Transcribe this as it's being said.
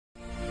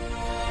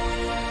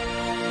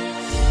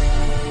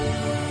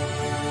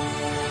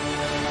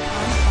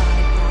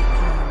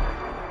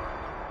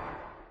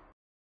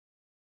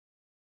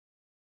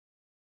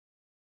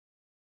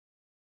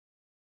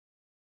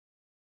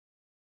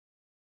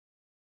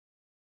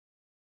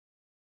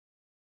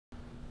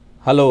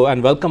Hello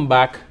and welcome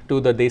back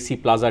to the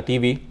DesiPlaza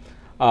TV.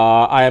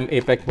 I am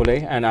Apek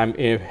Mulay and I'm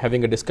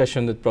having a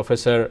discussion with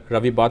Professor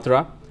Ravi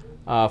Batra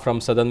from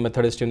Southern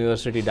Methodist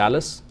University,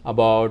 Dallas,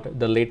 about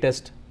the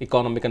latest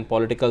economic and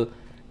political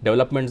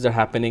developments that are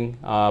happening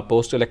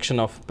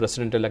post-election of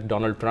President-elect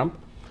Donald Trump.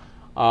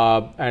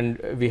 And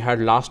we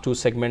had last two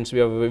segments, we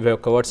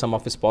have covered some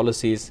of his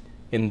policies.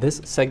 In this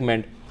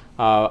segment,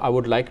 I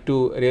would like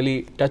to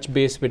really touch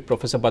base with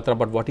Professor Batra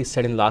about what he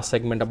said in last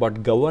segment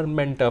about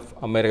government of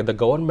America, the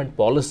government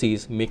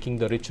policies making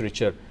the rich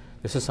richer.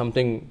 This is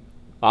something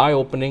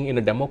eye-opening. In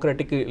a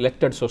democratically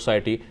elected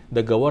society,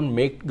 the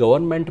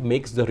government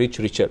makes the rich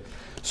richer.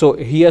 So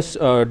he has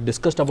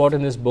discussed about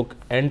in his book,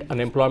 End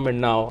Unemployment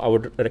Now. I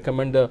would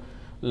recommend the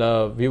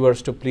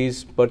viewers to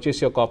please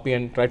purchase your copy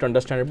and try to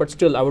understand it. But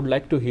still, I would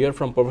like to hear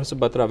from Professor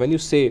Batra, when you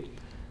say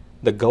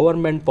the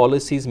government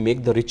policies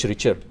make the rich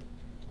richer,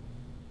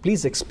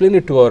 please explain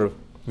it to our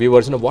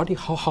viewers. You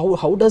know,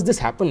 how does this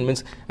happen?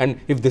 And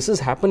if this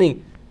is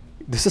happening,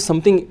 this is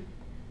something.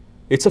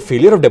 It's a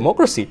failure of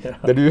democracy. Yeah.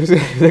 That you say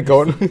the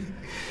government.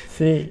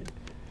 See,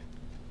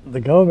 the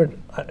government.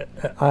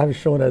 I have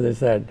shown, as I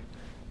said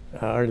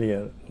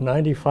earlier,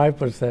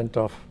 95%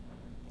 of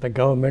the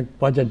government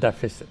budget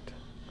deficit.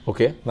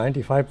 Okay.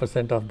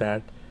 95% of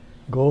that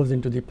goes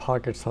into the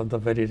pockets of the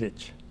very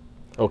rich.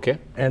 Okay.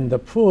 And the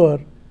poor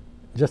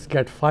just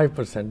get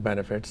 5%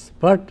 benefits,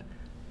 but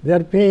they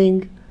are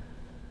paying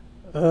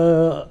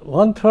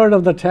 1/3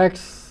 of the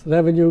tax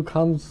revenue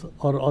comes,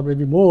 or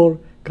maybe more,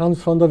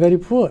 comes from the very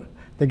poor.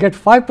 They get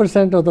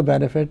 5% of the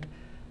benefit,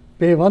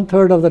 pay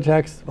 1/3 of the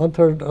tax,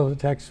 1/3 of the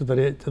tax to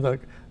the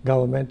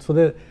government. So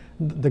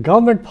the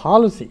government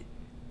policy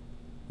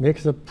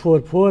makes the poor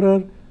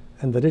poorer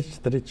and the rich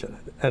the richer.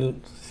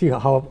 And see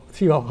how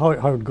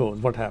it goes,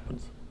 what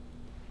happens.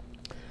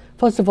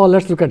 First of all,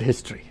 let's look at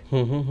history.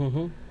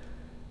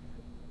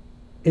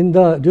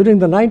 During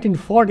the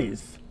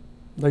 1940s,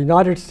 the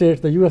United States,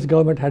 the U.S.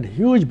 government had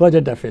huge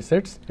budget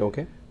deficits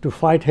to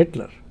fight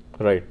Hitler,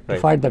 to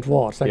fight that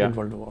war, Second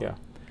World War. Yeah.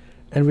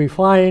 And we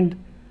find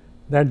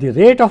that the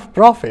rate of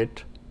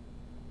profit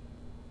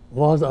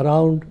was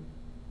around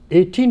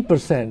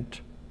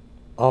 18%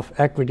 of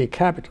equity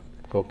capital.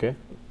 Okay.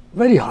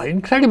 Very high,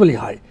 incredibly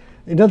high.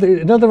 In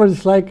other words,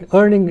 it's like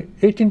earning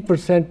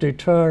 18%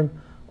 return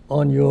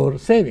on your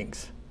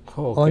savings,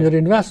 on your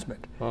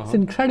investment. It's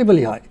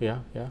incredibly high. Yeah,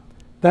 yeah.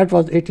 That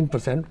was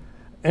 18%.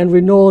 And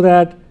we know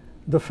that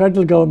the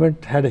federal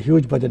government had a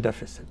huge budget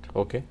deficit.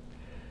 Okay.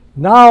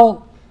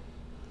 Now,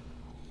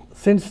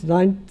 since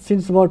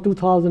about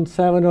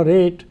 2007 or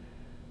 8,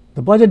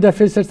 the budget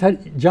deficits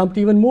had jumped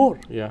even more.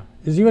 Yeah.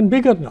 It's even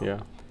bigger now. Yeah.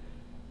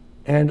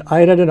 And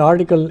I read an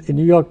article in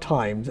New York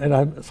Times, and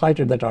I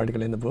cited that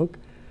article in the book,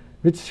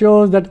 which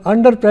shows that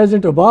under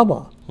President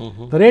Obama,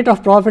 the rate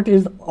of profit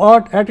is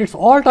at its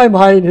all-time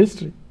high in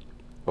history.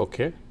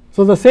 Okay.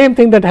 So the same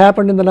thing that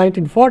happened in the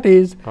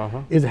 1940s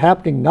is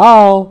happening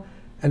now.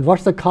 And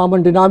what's the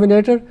common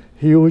denominator?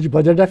 Huge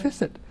budget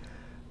deficit.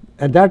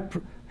 And that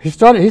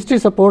history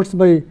supports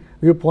my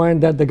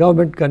viewpoint that the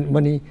government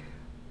money,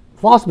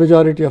 vast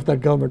majority of that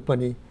government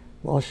money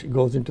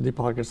goes into the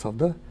pockets of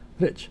the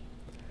rich.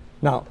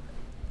 Now,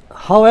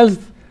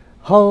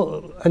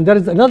 and there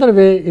is another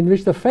way in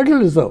which the Federal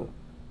Reserve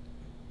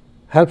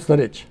helps the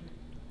rich.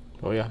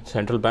 Oh yeah,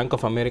 Central Bank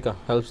of America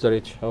helps the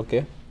rich.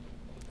 Okay.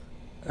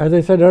 As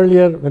I said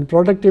earlier, when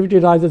productivity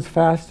rises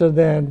faster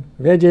than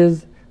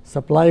wages,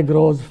 supply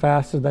grows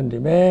faster than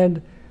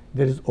demand,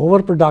 there is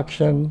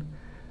overproduction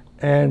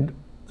and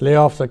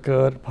layoffs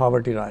occur,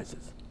 poverty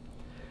rises.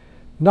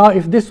 Now,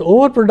 if this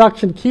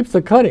overproduction keeps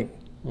occurring,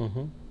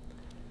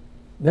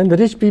 then the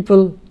rich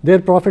people, their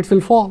profits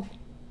will fall.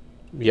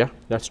 Yeah,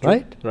 that's true.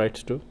 Right? Right,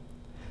 it's true.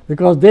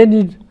 Because they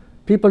need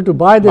people to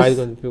buy this.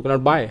 You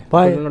cannot buy.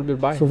 People will not be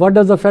buy. So what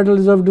does the Federal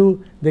Reserve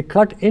do? They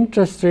cut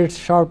interest rates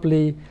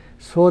sharply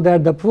so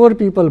that the poor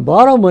people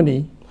borrow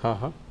money.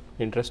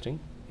 Interesting.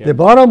 Yeah. They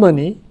borrow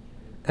money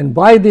and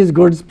buy these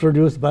goods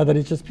produced by the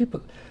richest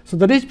people. So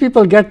the rich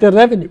people get their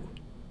revenue.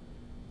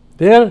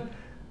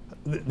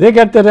 They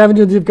get their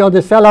revenue because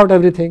they sell out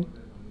everything.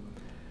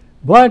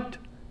 But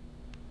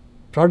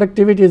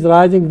productivity is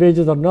rising,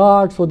 wages are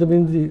not, so that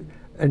means the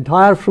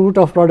entire fruit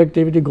of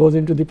productivity goes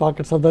into the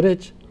pockets of the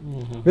rich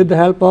with the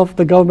help of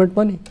the government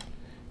money.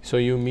 So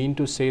you mean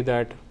to say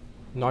that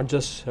not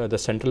just the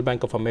Central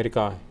Bank of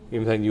America,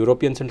 even the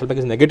European Central Bank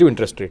is negative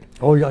interest rate.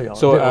 Oh yeah, yeah.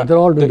 So they're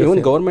all doing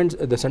even governments,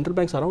 the central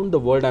banks around the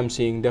world, I'm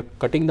seeing they're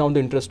cutting down the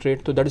interest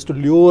rate. So that is to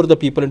lure the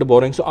people into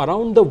borrowing. So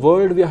around the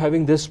world, we are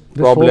having this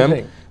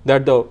problem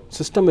that the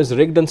system is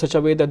rigged in such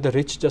a way that the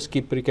rich just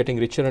keep getting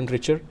richer and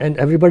richer. And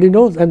everybody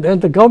knows, and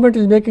the government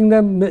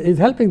is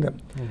helping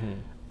them.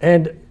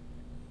 And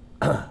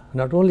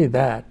not only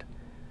that,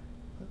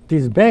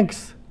 these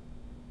banks,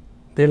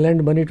 they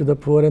lend money to the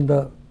poor and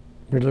the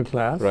middle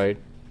class. Right.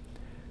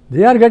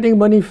 They are getting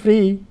money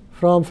free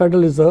from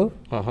Federal Reserve,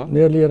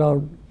 nearly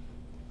around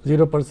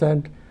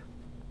 0%,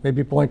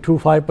 maybe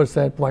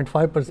 0.25%,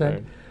 0.5%.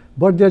 Right.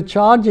 But they're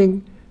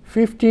charging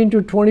 15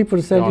 to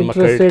 20%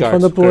 interest rate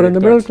from the poor and the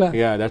middle class.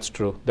 Yeah, that's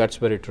true. That's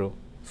very true.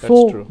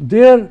 So true.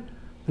 their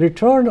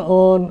return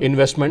on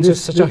Investments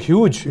is such a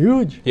huge.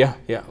 Yeah,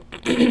 yeah.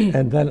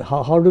 And then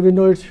how do we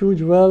know it's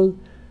huge? Well,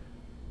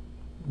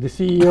 the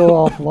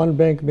CEO of one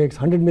bank makes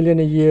 100 million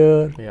a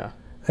year. Yeah.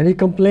 And he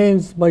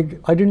complains,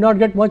 I did not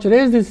get much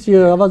raise this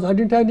year. I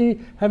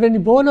didn't have any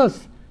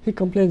bonus. He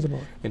complains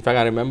about it. In fact,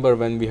 I remember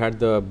when we had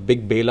the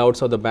big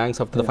bailouts of the banks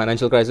after the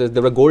financial crisis,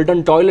 there were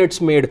golden toilets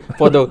made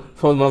for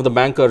one of the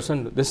bankers,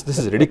 and this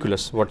is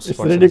ridiculous. It's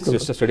ridiculous.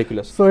 It's just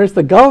ridiculous. So it's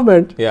the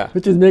government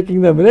which is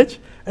making them rich,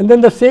 and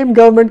then the same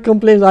government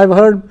complains. I've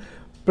heard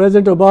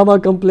President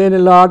Obama complain a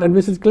lot, and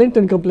Mrs.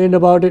 Clinton complained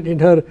about it in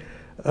her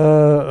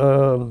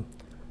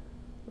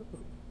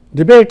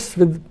debates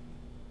with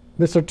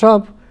Mr.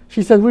 Trump.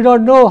 She said, we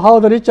don't know how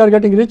the rich are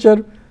getting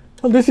richer.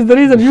 Well, this is the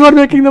reason you are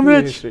making them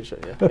rich.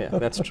 Yeah,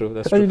 that's true.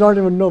 That's true. You don't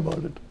even know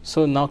about it.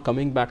 So now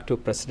coming back to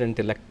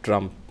President-elect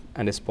Trump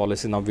and his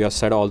policy, now we have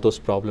said all those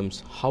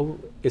problems. How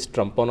is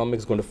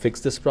Trumponomics going to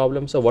fix these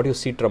problems? Or what do you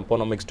see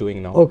Trumponomics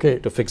doing now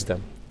to fix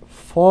them?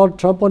 For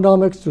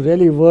Trumponomics to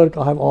really work,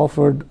 I have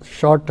offered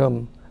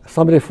short-term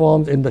some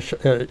reforms in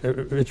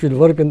the which will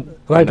work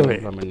right away.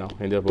 Now,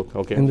 in your book,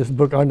 okay. In this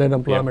book, Under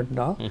Unemployment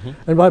Now.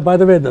 And by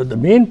the way, the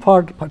main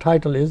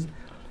title is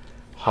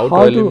how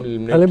to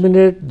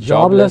eliminate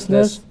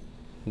joblessness,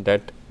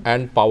 debt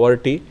and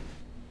poverty.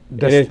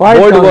 Despite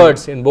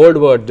in bold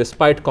words,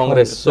 despite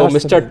Congress. So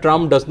Mr.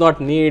 Trump does not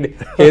need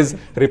his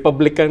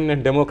Republican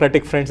and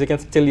Democratic friends. He can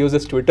still use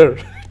his Twitter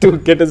to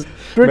get his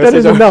Twitter message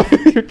is enough.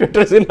 Twitter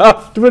is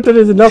enough. Twitter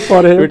is enough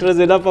for him. Twitter is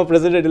enough for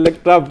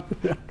President-elect Trump.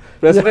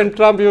 President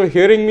Trump, you're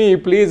hearing me,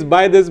 please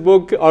buy this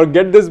book or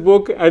get this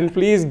book and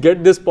please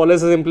get this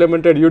policies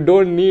implemented. You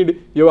don't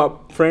need your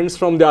friends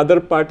from the other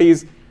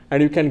parties,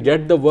 and you can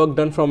get the work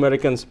done from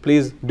Americans.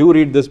 Please do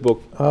read this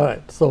book. All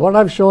right. So what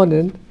I've shown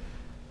in,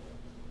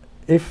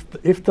 if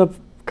the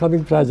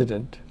coming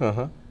president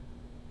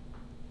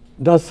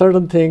does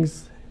certain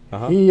things,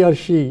 he or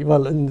she,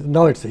 well,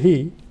 now it's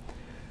he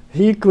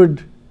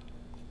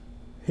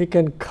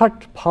can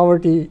cut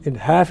poverty in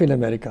half in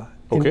America,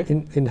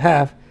 in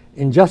half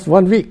in just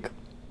 1 week.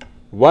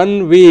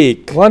 1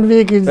 week. 1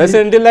 week is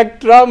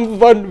President-elect Trump,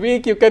 1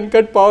 week you can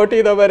cut poverty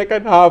in America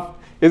in half.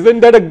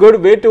 Isn't that a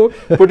good way to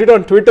put it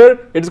on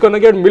Twitter? It's going to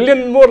get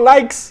million more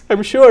likes,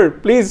 I'm sure.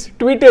 Please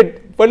tweet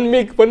it. 1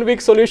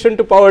 week solution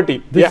to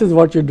poverty. This is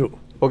what you do.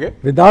 Okay.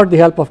 Without the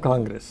help of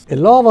Congress. A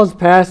law was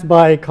passed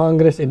by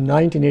Congress in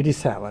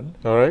 1987.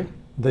 All right.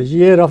 The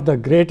year of the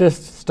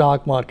greatest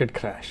stock market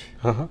crash.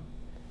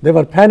 They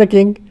were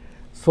panicking,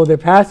 so they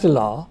passed a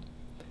law.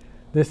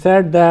 They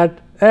said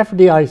that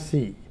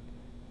FDIC,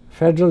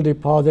 Federal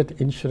Deposit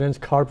Insurance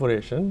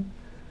Corporation,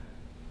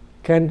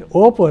 can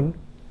open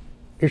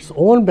its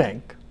own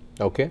bank.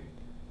 Okay.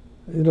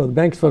 The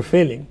banks were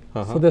failing.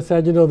 So they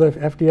said, the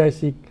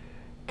FDIC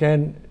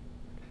can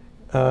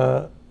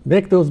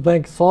make those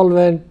banks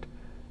solvent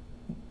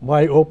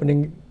by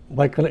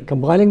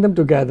combining them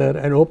together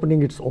and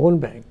opening its own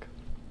bank.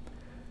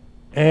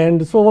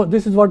 And so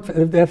this is what the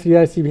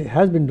FDIC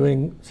has been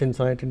doing since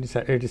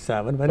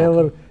 1987.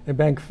 Whenever a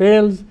bank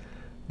fails,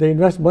 they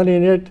invest money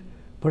in it,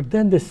 but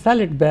then they sell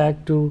it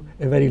back to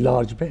a very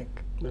large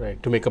bank.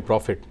 Right, to make a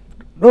profit.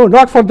 No,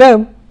 not for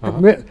them.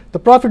 The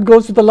profit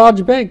goes to the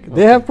large bank.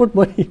 They have put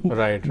money.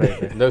 Right.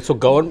 So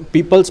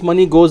people's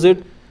money goes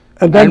in,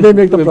 and then they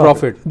make the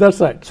profit. That's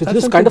right. So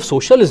it's kind of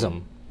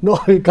socialism. No,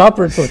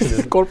 corporate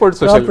socialism. Corporate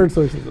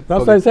socialism.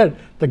 That's why I said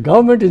the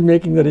government is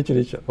making the rich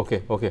richer.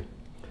 Okay.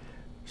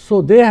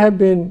 So they have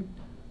been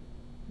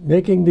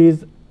making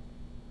these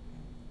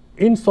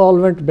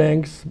insolvent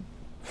banks,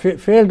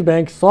 failed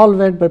banks,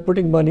 solvent by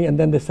putting money, and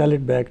then they sell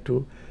it back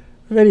to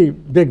a very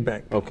big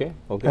bank. Okay.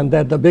 And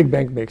that the big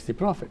bank makes the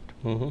profit.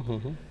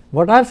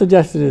 What I've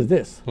suggested is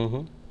this.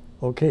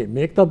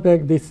 Make the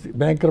bank, this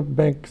bankrupt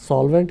bank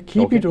solvent,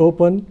 keep it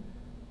open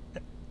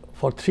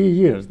for 3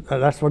 years.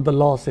 That's what the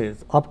law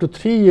says. Up to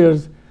 3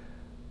 years,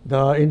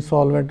 the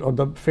insolvent or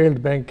the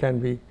failed bank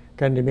can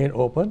remain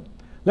open.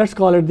 Let's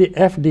call it the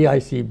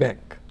FDIC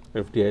bank.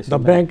 The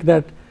bank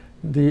that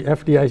the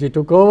FDIC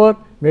took over,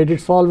 made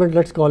it solvent.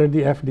 Let's call it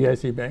the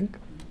FDIC bank.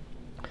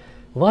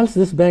 Once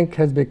this bank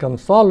has become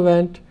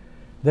solvent,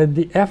 then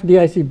the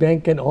FDIC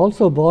bank can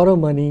also borrow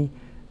money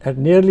at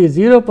nearly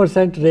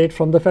 0% rate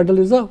from the Federal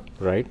Reserve.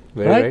 Right,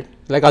 right.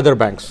 Like other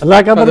banks.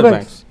 Like other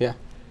banks. Yeah.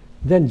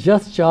 Then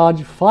just charge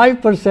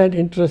 5%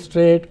 interest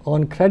rate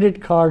on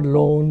credit card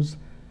loans,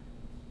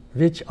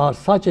 which are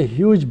such a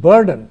huge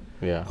burden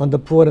on the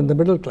poor and the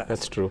middle class.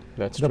 That's true.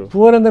 The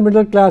poor and the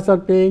middle class are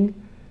paying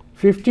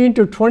 15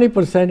 to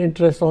 20%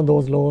 interest on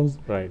those loans.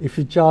 Right. If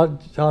you charge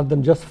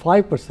them just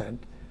 5%,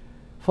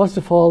 first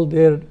of all,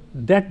 their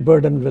debt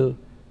burden will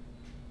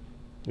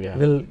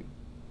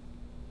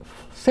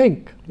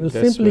sink, will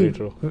simply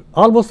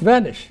almost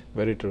vanish.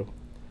 Very true.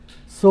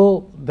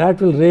 So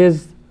that will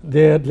raise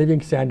their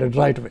living standard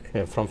right away.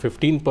 Yeah, from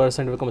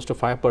 15% it comes to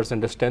 5%,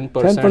 that's 10%.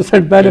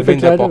 10% benefit in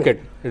the pocket.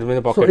 It'll be in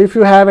the pocket. So if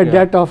you have a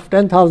debt of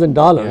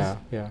 $10,000,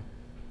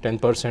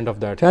 10% of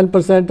that.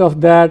 10%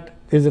 of that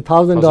is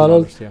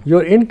 $1,000.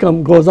 Your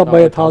income goes up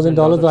by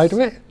 $1,000 right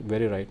away.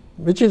 Very right.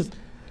 Which is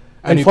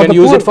And you can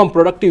use it from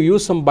productive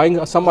use, some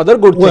buying some other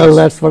good things. Well,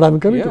 that's what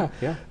I'm coming to.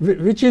 Yeah.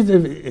 Which is a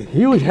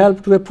huge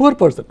help to a poor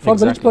person. For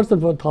the rich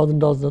person,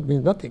 $1,000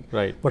 means nothing.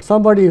 Right. But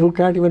somebody who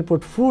can't even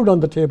put food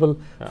on the table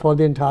for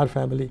the entire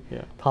family,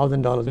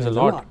 $1,000 means a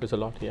lot. It's a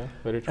lot, yeah.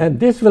 Very true. And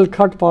this will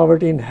cut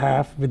poverty in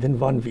half within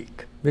 1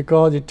 week,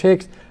 because it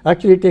takes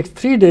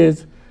 3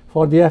 days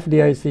for the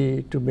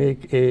FDIC to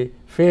make a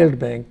failed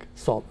bank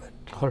solvent.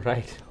 All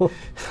right.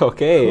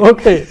 Okay.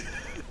 Okay.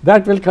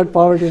 That will cut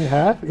poverty in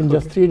half in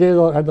just 3 days,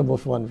 or at the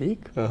most 1 week.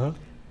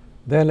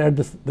 Then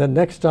the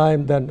next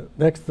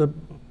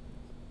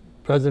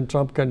President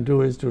Trump can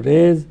do is to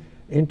raise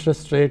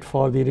interest rate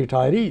for the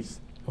retirees.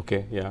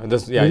 Okay, yeah. The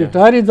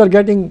retirees are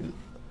getting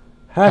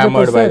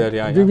hammered by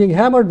that, being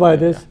hammered by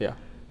this. Yeah.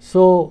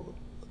 So,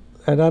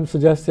 and I'm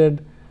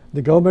suggested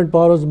the government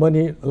borrows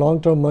money,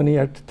 long-term money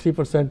at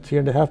 3%,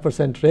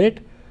 3.5%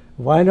 rate.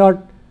 Why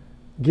not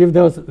give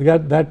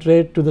that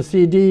rate to the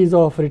CDs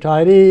of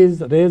retirees,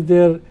 raise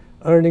their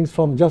earnings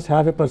from just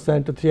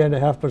 0.5% to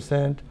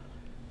 3.5%,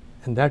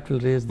 and that will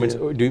raise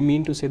do you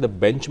mean to say the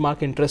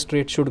benchmark interest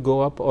rate should go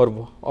up,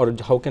 or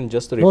how can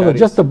just the retirees? No,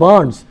 just the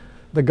bonds.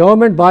 The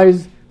government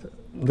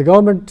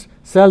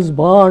sells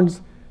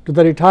bonds to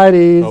the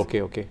retirees.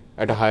 Okay.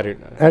 At a higher rate.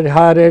 At a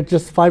higher rate,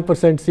 just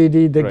 5%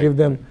 CD, they give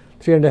them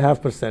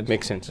 3.5%.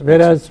 Makes sense.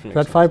 Whereas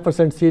that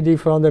 5% CD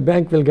from the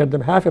bank will get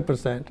them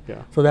 0.5%.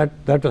 Yeah. So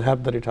that will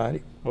help the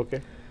retiree.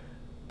 Okay.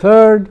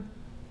 Third,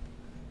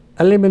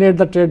 eliminate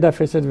the trade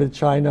deficit with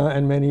China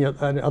and many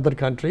other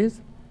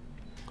countries.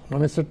 Now,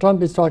 Mr.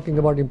 Trump is talking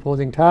about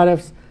imposing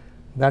tariffs.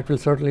 That will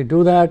certainly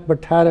do that,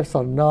 but tariffs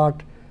are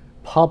not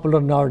popular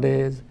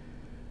nowadays.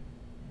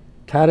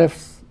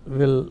 Tariffs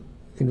will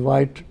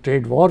invite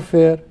trade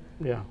warfare.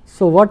 Yeah.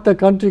 So what the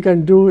country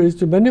can do is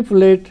to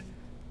manipulate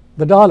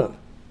the dollar.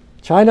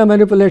 China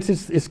manipulates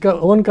its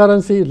own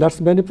currency. Let's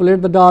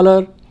manipulate the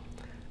dollar.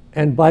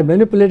 And by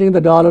manipulating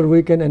the dollar,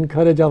 we can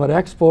encourage our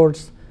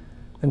exports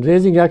and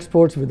raising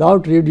exports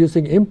without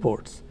reducing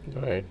imports.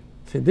 Right.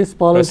 See, this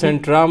policy.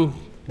 President Trump,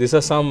 these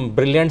are some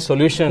brilliant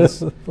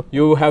solutions.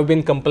 You have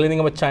been complaining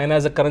about China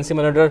as a currency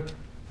manager.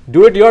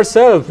 Do it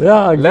yourself.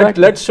 Yeah,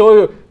 exactly. Let's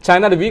show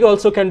China that we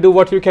also can do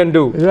what you can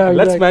do. Yeah, exactly.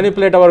 Let's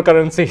manipulate our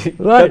currency.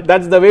 Right.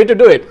 That's the way to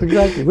do it.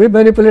 Exactly. We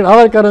manipulate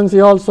our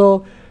currency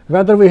also,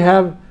 whether we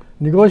have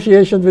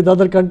negotiations with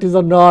other countries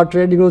or not.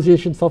 Trade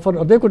negotiations suffer,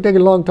 or they could take a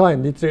long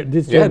time.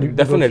 These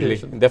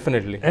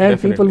definitely.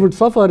 And people would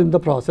suffer in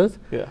the process.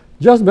 Yeah.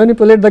 Just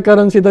manipulate the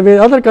currency the way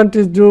other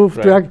countries do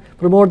to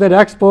promote their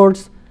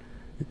exports.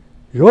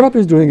 Europe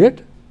is doing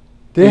it.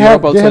 They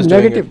have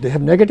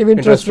negative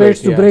interest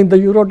rates to bring the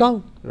euro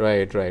down.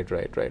 Right.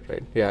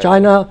 Yeah.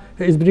 China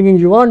is bringing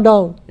yuan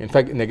down. In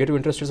fact, negative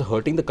interest rates are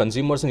hurting the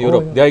consumers in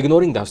Europe. Yeah. They are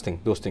ignoring those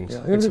things.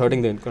 Yeah, it's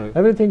hurting the economy.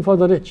 Everything for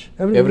the rich.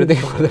 Everything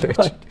for the rich.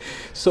 Right.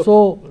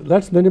 So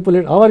let's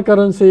manipulate our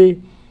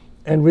currency,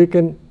 and we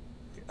can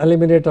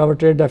eliminate our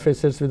trade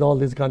deficits with all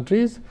these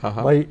countries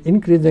by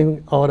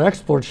increasing our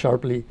exports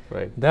sharply.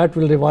 Right. That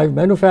will revive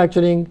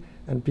manufacturing,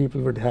 and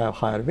people would have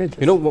higher wages.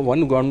 You know,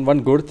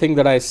 one good thing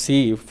that I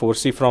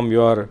foresee from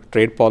your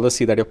trade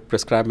policy that you're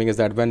prescribing is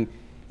that when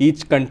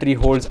each country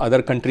holds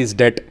other countries'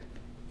 debt,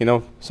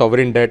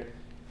 sovereign debt,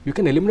 you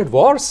can eliminate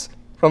wars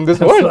from this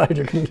world.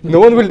 Right.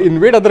 No one will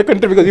invade other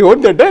country because you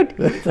own their debt.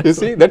 You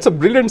see, that's a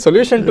brilliant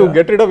solution to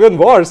get rid of your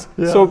wars.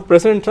 Yeah. So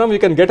President Trump, you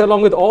can get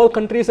along with all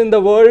countries in the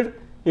world,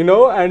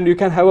 and you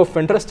can have a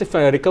fantastic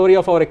recovery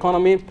of our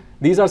economy.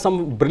 These are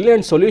some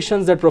brilliant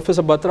solutions that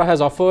Professor Batra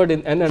has offered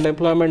in End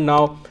Unemployment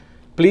Now.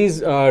 Please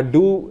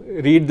do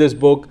read this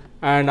book,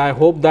 and I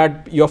hope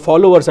that your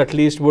followers at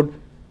least would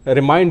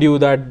remind you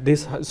that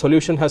this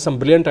solution has some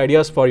brilliant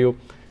ideas for you,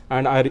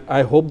 and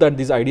I hope that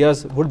these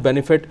ideas would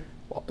benefit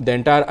the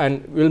entire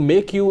and will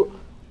make you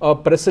a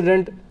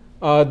president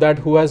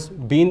who has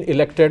been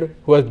elected,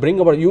 who has bring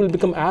about, you will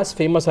become as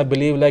famous, I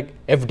believe, like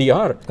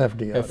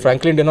FDR.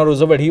 Franklin Delano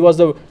Roosevelt. He was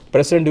the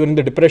president during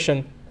the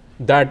Depression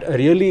that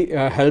really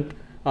helped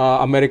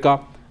America,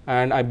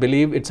 and I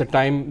believe it's a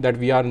time that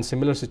we are in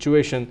similar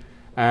situation,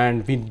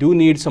 and we do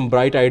need some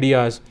bright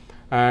ideas.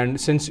 And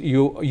since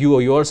you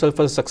yourself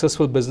as a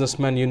successful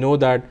businessman, you know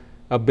that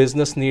a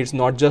business needs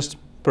not just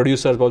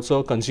producers but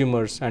also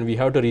consumers, and we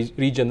have to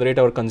regenerate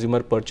our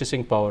consumer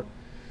purchasing power.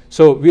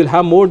 So we'll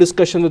have more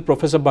discussion with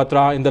Professor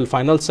Batra in the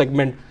final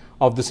segment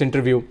of this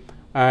interview,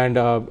 and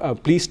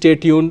please stay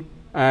tuned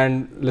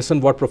and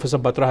listen what Professor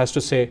Batra has to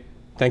say.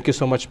 Thank you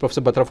so much,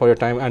 Professor Batra, for your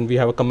time, and we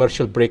have a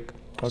commercial break.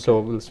 Okay.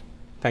 So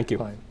thank you.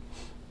 Fine.